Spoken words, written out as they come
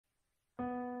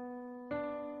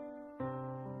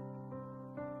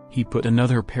He put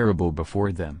another parable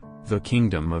before them. The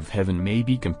kingdom of heaven may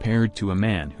be compared to a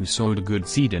man who sowed good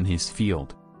seed in his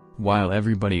field. While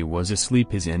everybody was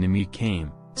asleep his enemy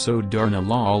came, sowed darnel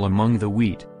all among the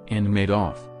wheat, and made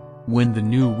off. When the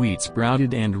new wheat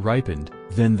sprouted and ripened,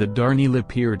 then the darnel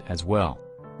appeared as well.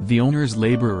 The owner's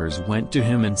laborers went to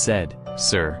him and said,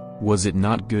 "Sir, was it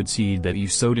not good seed that you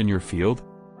sowed in your field?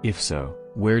 If so,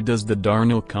 where does the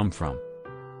darnel come from?"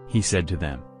 He said to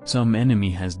them, "Some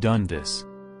enemy has done this."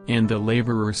 And the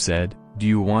laborers said, "Do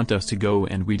you want us to go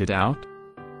and weed it out?"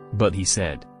 But he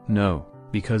said, "No,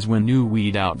 because when you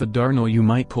weed out the darnel you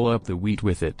might pull up the wheat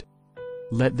with it.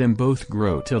 Let them both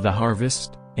grow till the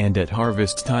harvest, and at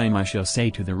harvest time I shall say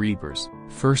to the reapers,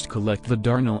 First collect the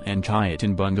darnel and tie it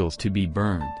in bundles to be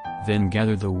burned, then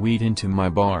gather the wheat into my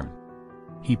barn."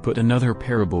 He put another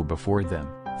parable before them.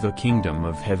 The kingdom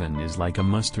of heaven is like a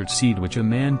mustard seed which a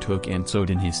man took and sowed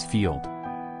in his field.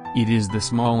 It is the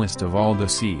smallest of all the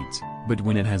seeds, but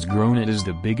when it has grown it is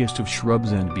the biggest of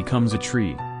shrubs and becomes a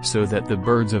tree, so that the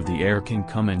birds of the air can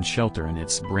come and shelter in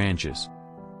its branches.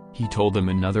 He told them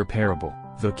another parable.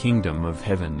 The kingdom of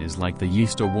heaven is like the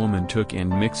yeast a woman took and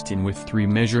mixed in with 3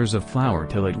 measures of flour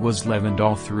till it was leavened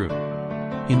all through.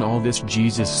 In all this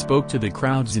Jesus spoke to the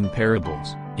crowds in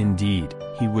parables. Indeed,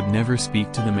 he would never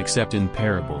speak to them except in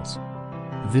parables.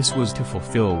 This was to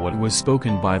fulfill what was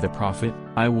spoken by the prophet,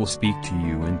 "I will speak to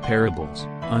you in parables,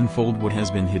 unfold what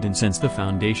has been hidden since the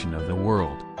foundation of the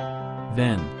world."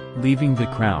 Then, leaving the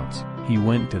crowds, he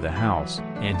went to the house,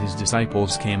 and his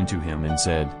disciples came to him and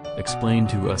said, "Explain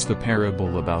to us the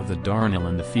parable about the darnel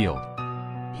in the field."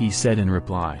 He said in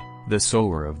reply, "The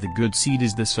sower of the good seed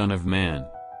is the Son of Man.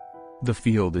 The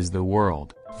field is the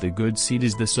world, the good seed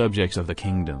is the subjects of the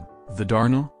kingdom, the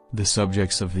darnel, the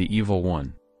subjects of the evil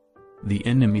one. The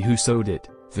enemy who sowed it,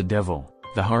 the devil,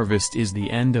 the harvest is the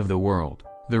end of the world,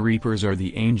 the reapers are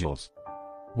the angels.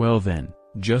 Well then,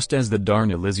 just as the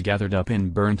darnel is gathered up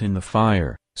and burnt in the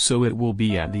fire, so it will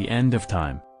be at the end of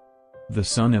time. The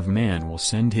Son of Man will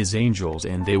send his angels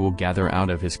and they will gather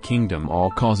out of his kingdom all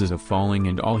causes of falling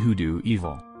and all who do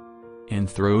evil, and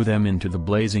throw them into the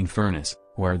blazing furnace,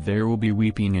 where there will be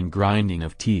weeping and grinding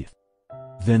of teeth.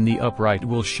 Then the upright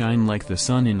will shine like the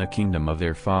sun in the kingdom of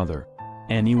their Father.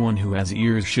 Anyone who has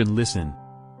ears should listen."